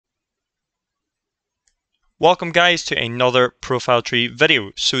Welcome guys to another ProfileTree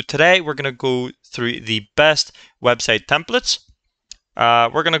video. So today we're going to go through the best website templates.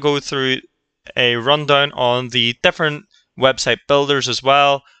 We're going to go through a rundown on the different website builders as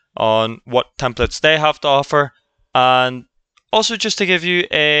well, on what templates they have to offer, and also just to give you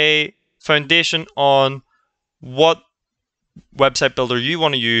a foundation on what website builder you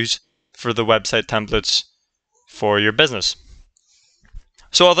want to use for the website templates for your business.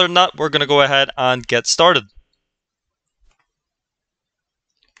 So other than that, we're going to go ahead and get started.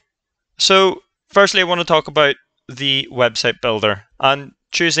 So firstly, I want to talk about the website builder and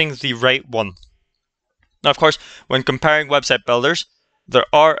choosing the right one. Now, of course, when comparing website builders, there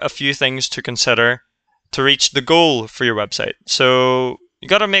are a few things to consider to reach the goal for your website. So you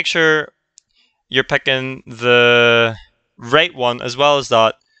got to make sure you're picking the right one, as well as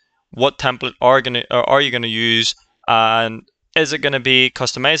that, what template are you going to use, and is it going to be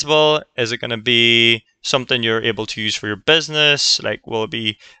customizable? Is it going to be something you're able to use for your business? Like, will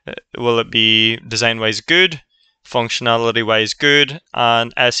it be design-wise good, functionality-wise good,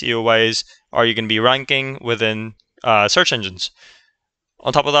 and SEO-wise, are you going to be ranking within search engines?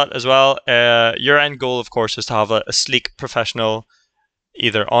 On top of that as well, your end goal, of course, is to have a sleek, professional,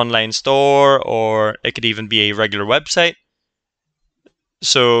 either online store, or it could even be a regular website.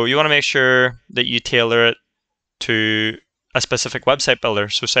 So you want to make sure that you tailor it to a specific website builder.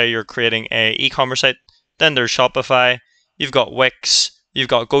 So say you're creating a e-commerce site, then there's Shopify, you've got Wix, you've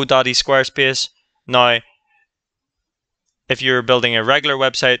got GoDaddy, Squarespace. Now, if you're building a regular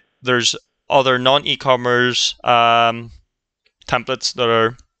website, there's other non-e-commerce templates that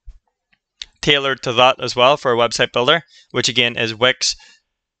are tailored to that as well for a website builder, which again is Wix,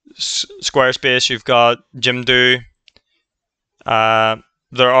 Squarespace, you've got Jimdo.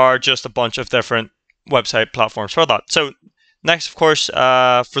 There are just a bunch of different website platforms for that. So next, of course,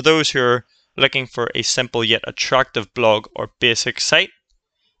 for those who are looking for a simple yet attractive blog or basic site,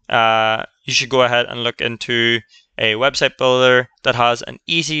 you should go ahead and look into a website builder that has an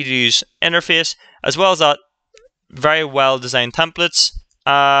easy to use interface, as well as that very well designed templates.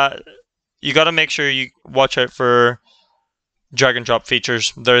 You got to make sure you watch out for drag and drop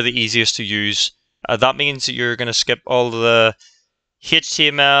features. They're the easiest to use. That means that you're going to skip all the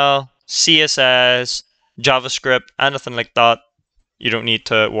HTML, CSS, JavaScript, anything like that. You don't need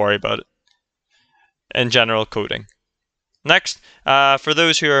to worry about it in general coding. Next, for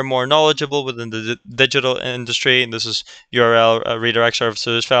those who are more knowledgeable within the digital industry, and this is URL redirect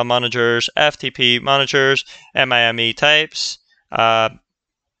services, file managers, FTP managers, MIME types.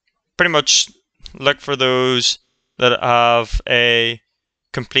 Pretty much look for those that have a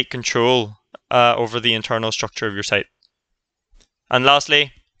complete control over the internal structure of your site. And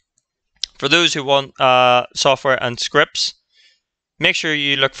lastly, for those who want software and scripts, make sure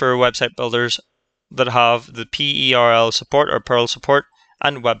you look for website builders that have the PERL support or Perl support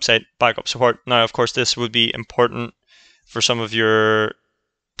and website backup support. Now, of course, this would be important for some of your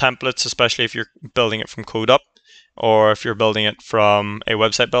templates, especially if you're building it from code up or if you're building it from a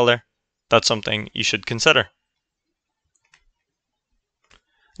website builder. That's something you should consider.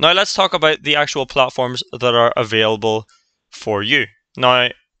 Now, let's talk about the actual platforms that are available for you. Now,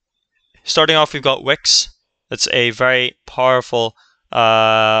 starting off, we've got Wix. It's a very powerful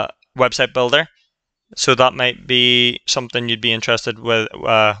website builder. So that might be something you'd be interested with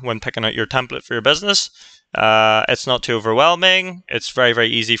when picking out your template for your business. It's not too overwhelming. It's very, very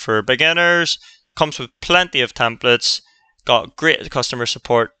easy for beginners. Comes with plenty of templates. Got great customer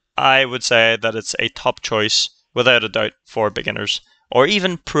support. I would say that it's a top choice, without a doubt, for beginners or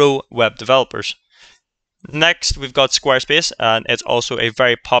even pro web developers. Next, we've got Squarespace, and it's also a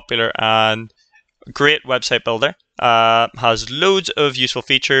very popular and great website builder. Has loads of useful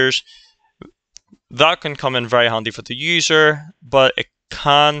features that can come in very handy for the user, but it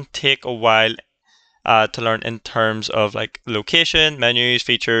can take a while to learn in terms of like location, menus,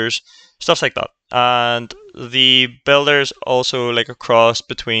 features, stuff like that. And the builders also like a cross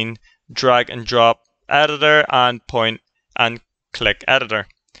between drag and drop editor and point and click editor.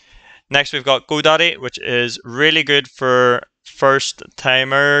 Next, we've got GoDaddy, which is really good for first-time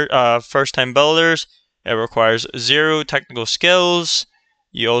builders. It requires zero technical skills.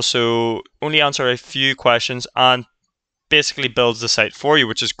 You also only answer a few questions and basically builds the site for you,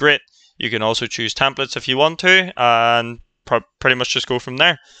 which is great. You can also choose templates if you want to, and pretty much just go from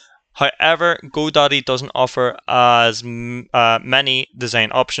there. However, GoDaddy doesn't offer as many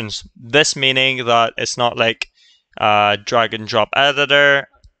design options. This meaning that it's not like drag and drop editor.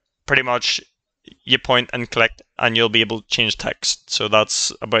 Pretty much you point and click and you'll be able to change text. So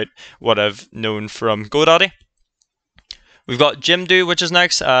that's about what I've known from GoDaddy. We've got Jimdo, which is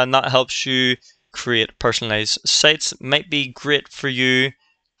next, and that helps you create personalized sites. Might be great for you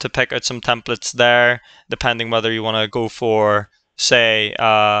to pick out some templates there, depending whether you want to go for, say,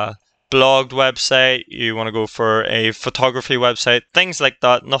 a blogged website, you want to go for a photography website, things like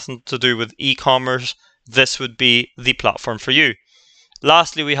that, nothing to do with e-commerce. This would be the platform for you.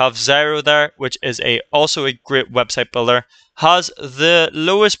 Lastly, we have Zyro there, which is also a great website builder. Has the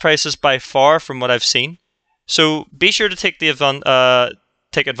lowest prices by far from what I've seen. So be sure to take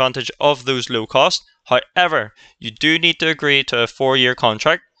advantage of those low costs. However, you do need to agree to a 4-year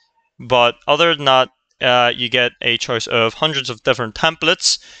contract. But other than that, you get a choice of hundreds of different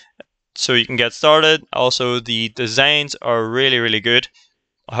templates, so you can get started. Also, the designs are really, really good.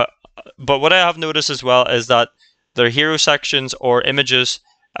 But what I have noticed as well is that their hero sections or images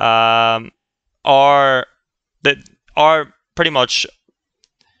are pretty much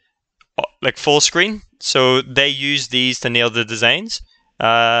like full screen. So they use these to nail the designs,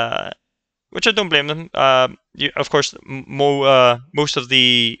 which I don't blame them. Of course, most of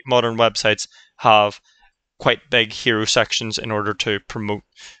the modern websites have quite big hero sections in order to promote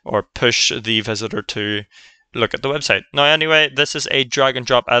or push the visitor to look at the website. Now, anyway, this is a drag and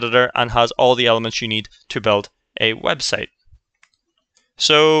drop editor and has all the elements you need to build a website.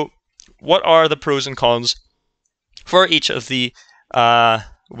 So what are the pros and cons for each of the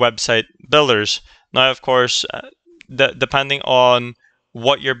website builders? Now, of course, depending on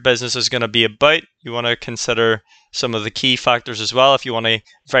what your business is going to be about, you want to consider some of the key factors as well. If you want a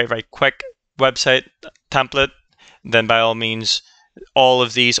very, very quick website template, then by all means, all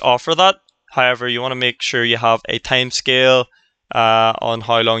of these offer that. However, you want to make sure you have a time scale on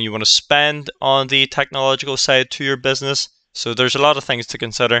how long you want to spend on the technological side to your business. So there's a lot of things to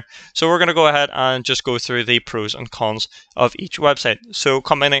consider. So we're going to go ahead and just go through the pros and cons of each website. So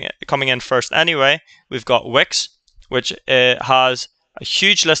coming in first anyway, we've got Wix, which has a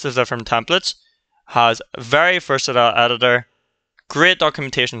huge list of different templates, has a very versatile editor, great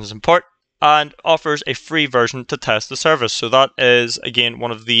documentation and support, and offers a free version to test the service. So that is, again,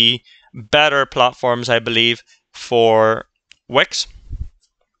 one of the better platforms, I believe, for Wix.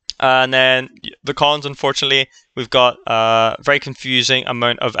 And then the cons, unfortunately, we've got a very confusing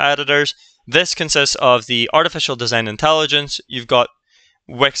amount of editors. This consists of the artificial design intelligence. You've got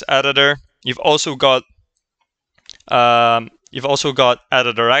Wix editor. You've also got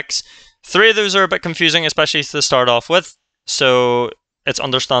Editor X. 3 of those are a bit confusing, especially to start off with. So it's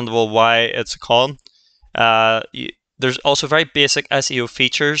understandable why it's a con. There's also very basic SEO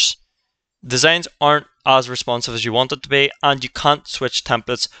features. Designs aren't as responsive as you want it to be, and you can't switch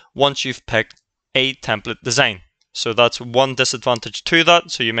templates once you've picked a template design. So that's one disadvantage to that,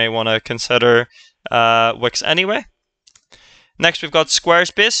 so you may want to consider Wix anyway. Next, we've got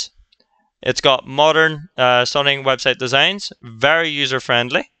Squarespace. It's got modern, stunning website designs, very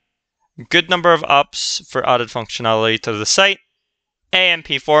user-friendly, good number of apps for added functionality to the site, AMP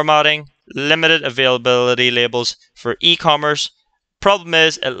formatting, limited availability labels for e-commerce. Problem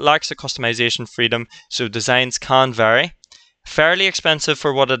is, it lacks the customization freedom, so designs can vary. Fairly expensive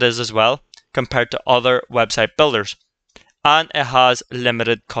for what it is as well, compared to other website builders. And it has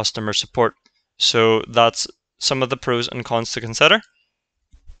limited customer support. So that's some of the pros and cons to consider.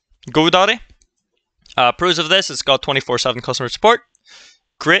 GoDaddy. Pros of this, it's got 24/7 customer support.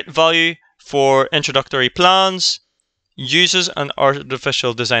 Great value for introductory plans. Uses an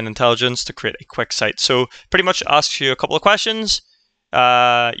artificial design intelligence to create a quick site. So pretty much asks you a couple of questions.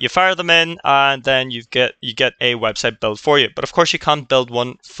 You fire them in, and then you get a website built for you. But of course, you can't build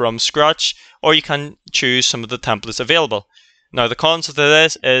one from scratch, or you can choose some of the templates available. Now, the cons of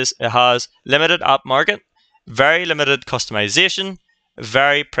this is it has limited app market, very limited customization,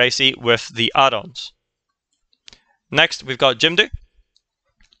 very pricey with the add-ons. Next, we've got Jimdo.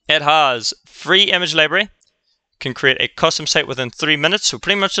 It has free image library, can create a custom site within 3 minutes, so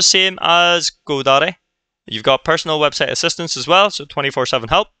pretty much the same as GoDaddy. You've got personal website assistance as well, so 24/7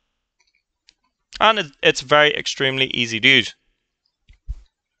 help. And it's very extremely easy to use.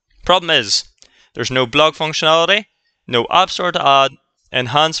 Problem is, there's no blog functionality, no app store to add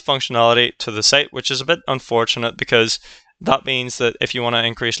enhanced functionality to the site, which is a bit unfortunate because that means that if you want to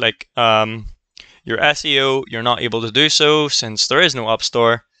increase like your SEO, you're not able to do so since there is no app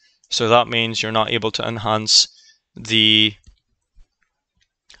store. So that means you're not able to enhance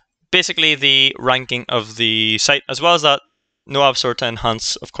basically the ranking of the site, as well as that no app store to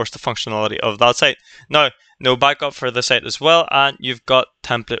enhance, of course, the functionality of that site. Now, no backup for the site as well, and you've got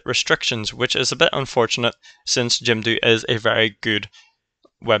template restrictions, which is a bit unfortunate since Jimdo is a very good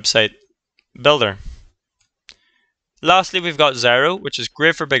website builder. Lastly, we've got Zyro, which is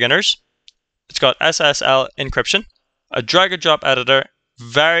great for beginners. It's got SSL encryption, a drag and drop editor,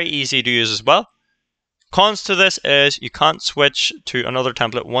 very easy to use as well. Cons to this is you can't switch to another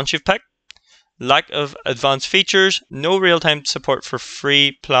template once you've picked. Lack of advanced features, no real-time support for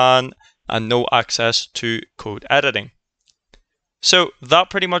free plan, and no access to code editing. So that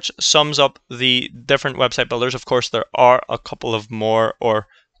pretty much sums up the different website builders. Of course, there are a couple of more, or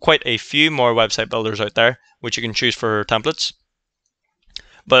quite a few more website builders out there, which you can choose for templates.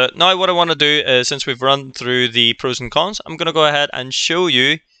 But now what I want to do is, since we've run through the pros and cons, I'm going to go ahead and show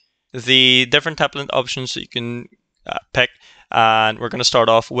you the different template options that you can pick. And we're going to start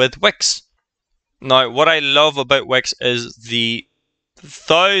off with Wix. Now, what I love about Wix is the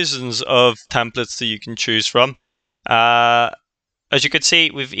thousands of templates that you can choose from. As you can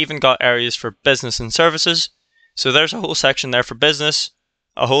see, we've even got areas for business and services. So there's a whole section there for business,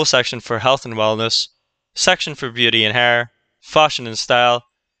 a whole section for health and wellness, section for beauty and hair, fashion and style,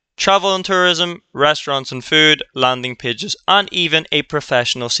 travel and tourism, restaurants and food, landing pages, and even a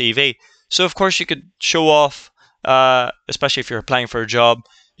professional CV. So of course you could show off, especially if you're applying for a job,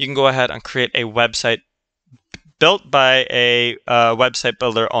 you can go ahead and create a website built by a website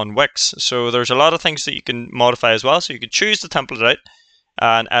builder on Wix. So there's a lot of things that you can modify as well. So you could choose the template out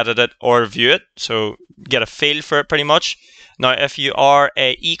and edit it or view it. So get a feel for it pretty much. Now, if you are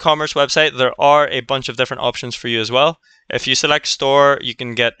a e-commerce website, there are a bunch of different options for you as well. If you select store, you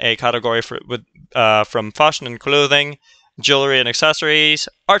can get a category from fashion and clothing, jewelry and accessories,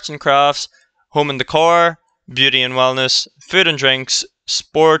 arts and crafts, home and decor, beauty and wellness, food and drinks,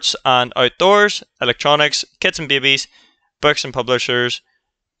 sports and outdoors, electronics, kids and babies, books and publishers,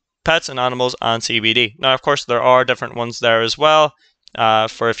 pets and animals, and CBD. Now, of course, there are different ones there as well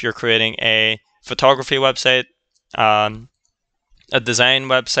for if you're creating a photography website, a design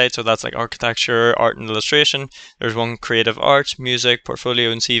website, so that's like architecture, art and illustration. There's one creative arts, music,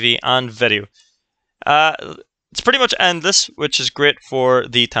 portfolio and CV, and video. It's pretty much endless, which is great for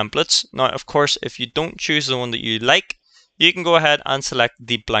the templates. Now, of course, if you don't choose the one that you like, you can go ahead and select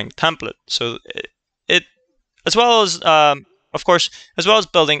the blank template. So it as well as, of course, as well as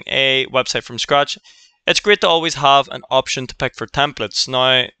building a website from scratch, it's great to always have an option to pick for templates.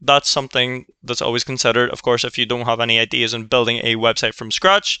 Now, that's something that's always considered. Of course, if you don't have any ideas on building a website from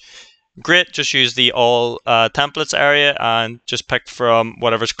scratch, great, just use the all templates area and just pick from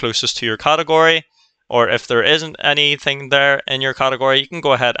whatever's closest to your category. Or if there isn't anything there in your category, you can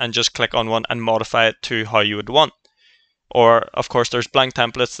go ahead and just click on one and modify it to how you would want. Or, of course, there's blank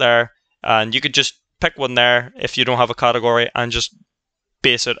templates there, and you could just pick one there if you don't have a category and just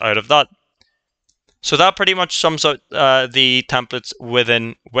base it out of that. So that pretty much sums up the templates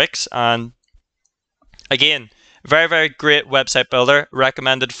within Wix. And again, very, very great website builder,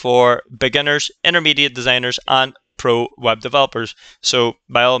 recommended for beginners, intermediate designers, and pro web developers. So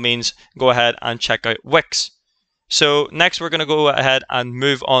by all means, go ahead and check out Wix. So next we're going to go ahead and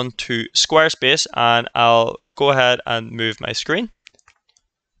move on to Squarespace, and I'll go ahead and move my screen.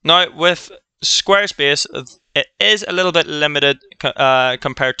 Now with Squarespace, it is a little bit limited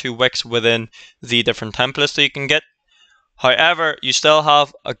compared to Wix within the different templates that you can get. However, you still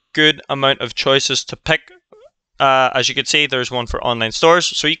have a good amount of choices to pick. As you can see, there's one for online stores.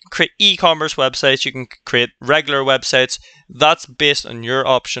 So you can create e-commerce websites, you can create regular websites. That's based on your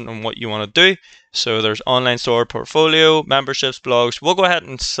option on what you want to do. So there's online store, portfolio, memberships, blogs. We'll go ahead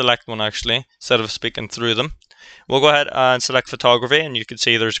and select one actually, instead of speaking through them. We'll go ahead and select photography, and you can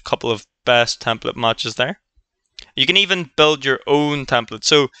see there's a couple of best template matches there. You can even build your own template.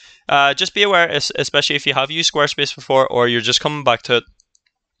 So just be aware, especially if you have used Squarespace before or you're just coming back to it,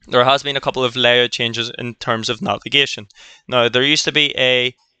 there has been a couple of layout changes in terms of navigation. Now, there used to be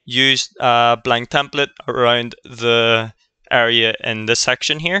a used blank template around the area in this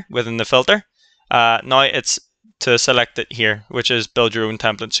section here within the filter. Now it's to select it here, which is build your own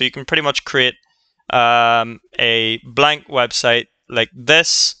template. So you can pretty much create a blank website like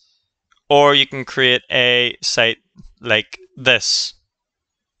this, or you can create a site like this.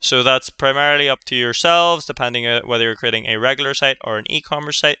 So that's primarily up to yourselves, depending on whether you're creating a regular site or an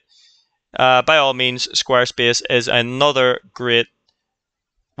e-commerce site. By all means, Squarespace is another great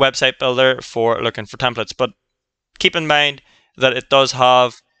website builder for looking for templates, but keep in mind that it does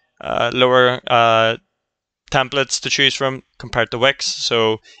have lower templates to choose from compared to Wix,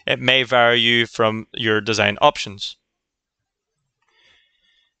 so it may vary you from your design options.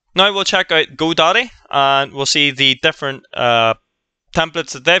 Now we'll check out GoDaddy and we'll see the different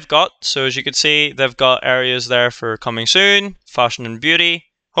templates that they've got. So as you can see, they've got areas there for coming soon, fashion and beauty,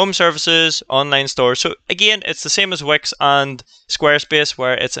 home services, online stores. So again, it's the same as Wix and Squarespace,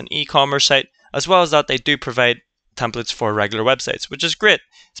 where it's an e-commerce site. As well as that, they do provide templates for regular websites, which is great,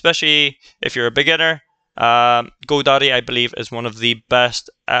 especially if you're a beginner. GoDaddy, I believe, is one of the best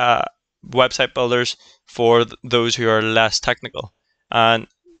website builders for those who are less technical. And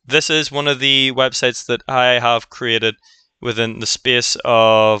this is one of the websites that I have created within the space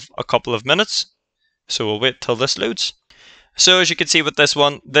of a couple of minutes. So we'll wait till this loads. So as you can see with this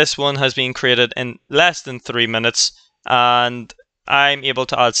one has been created in less than 3 minutes, and I'm able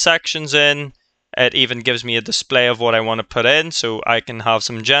to add sections in. It even gives me a display of what I want to put in, so I can have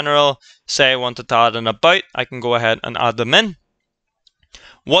some general. Say I wanted to add an about, I can go ahead and add them in.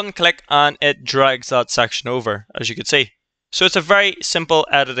 One click and it drags that section over, as you can see. So it's a very simple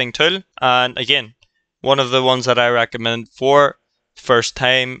editing tool, and again, one of the ones that I recommend for first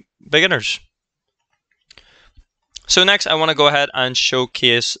time beginners. So next I want to go ahead and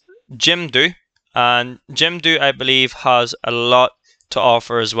showcase Jimdo, and Jimdo I believe has a lot to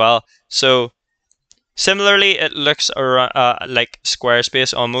offer as well. So similarly, it looks like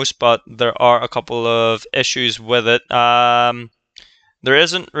Squarespace almost, but there are a couple of issues with it. There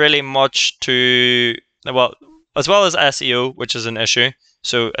isn't really much to, well, as well as SEO, which is an issue,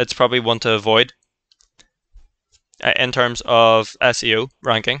 so it's probably one to avoid in terms of SEO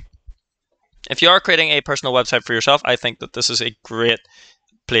ranking. If you are creating a personal website for yourself, I think that this is a great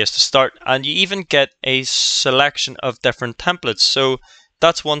place to start, and you even get a selection of different templates, so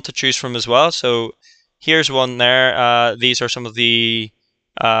that's one to choose from as well. So here's one there. These are some of the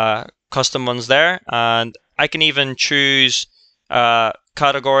custom ones there, and I can even choose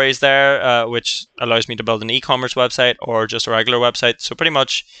categories there, which allows me to build an e-commerce website or just a regular website. So pretty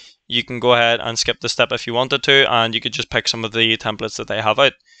much you can go ahead and skip the step if you wanted to, and you could just pick some of the templates that they have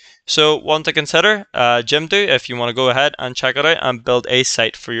out. So one to consider, Jimdo, if you want to go ahead and check it out and build a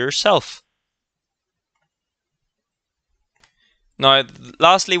site for yourself. Now,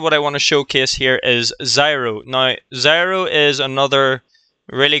 lastly, what I want to showcase here is Zyro. Now, Zyro is another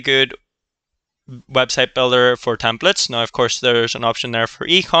really good website builder for templates. Now, of course, there's an option there for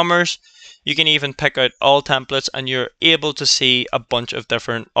e-commerce. You can even pick out all templates and you're able to see a bunch of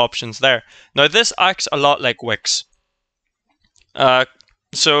different options there. Now, this acts a lot like Wix.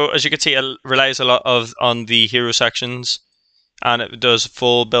 So as you can see, it relies a lot on the hero sections, and it does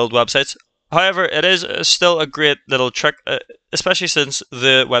full build websites. However, it is still a great little trick, especially since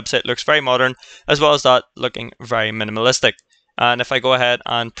the website looks very modern, as well as that looking very minimalistic. And if I go ahead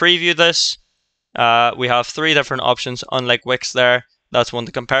and preview this, we have 3 different options, unlike Wix there. That's one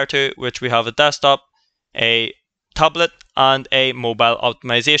to compare to, which we have a desktop, a tablet, and a mobile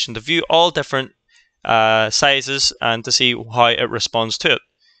optimization to view all different sizes and to see how it responds to it.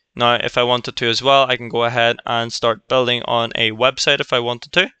 Now, if I wanted to as well, I can go ahead and start building on a website if I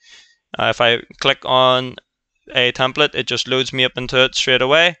wanted to. If I click on a template, it just loads me up into it straight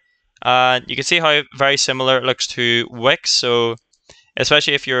away. And you can see how very similar it looks to Wix. So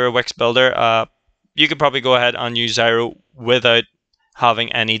especially if you're a Wix builder, you could probably go ahead and use Zyro without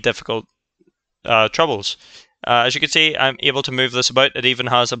having any difficult troubles. As you can see, I'm able to move this about. It even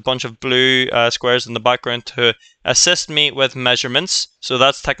has a bunch of blue squares in the background to assist me with measurements. So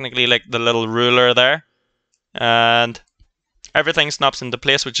that's technically like the little ruler there. And everything snaps into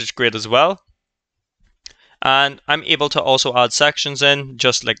place, which is great as well. And I'm able to also add sections in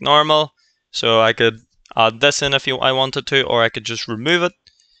just like normal. So I could add this in if I wanted to, or I could just remove it.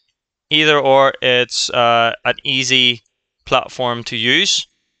 Either or, it's an easy platform to use.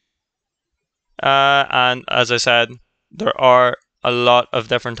 And as I said, there are a lot of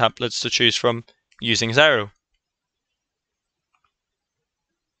different templates to choose from using Zyro.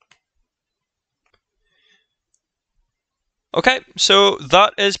 Okay, so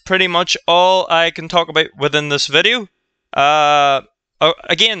that is pretty much all I can talk about within this video.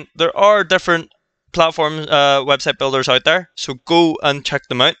 Again, there are different platforms, website builders out there, so go and check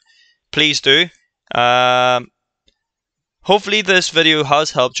them out. Please do. Hopefully this video has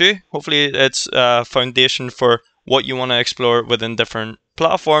helped you. Hopefully it's a foundation for what you want to explore within different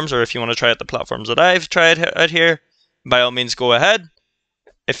platforms, or if you want to try out the platforms that I've tried out here, by all means go ahead.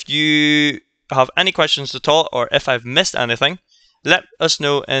 If you have any questions at all, or if I've missed anything, let us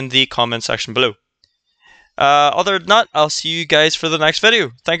know in the comment section below. Other than that, I'll see you guys for the next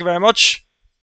video. Thank you very much.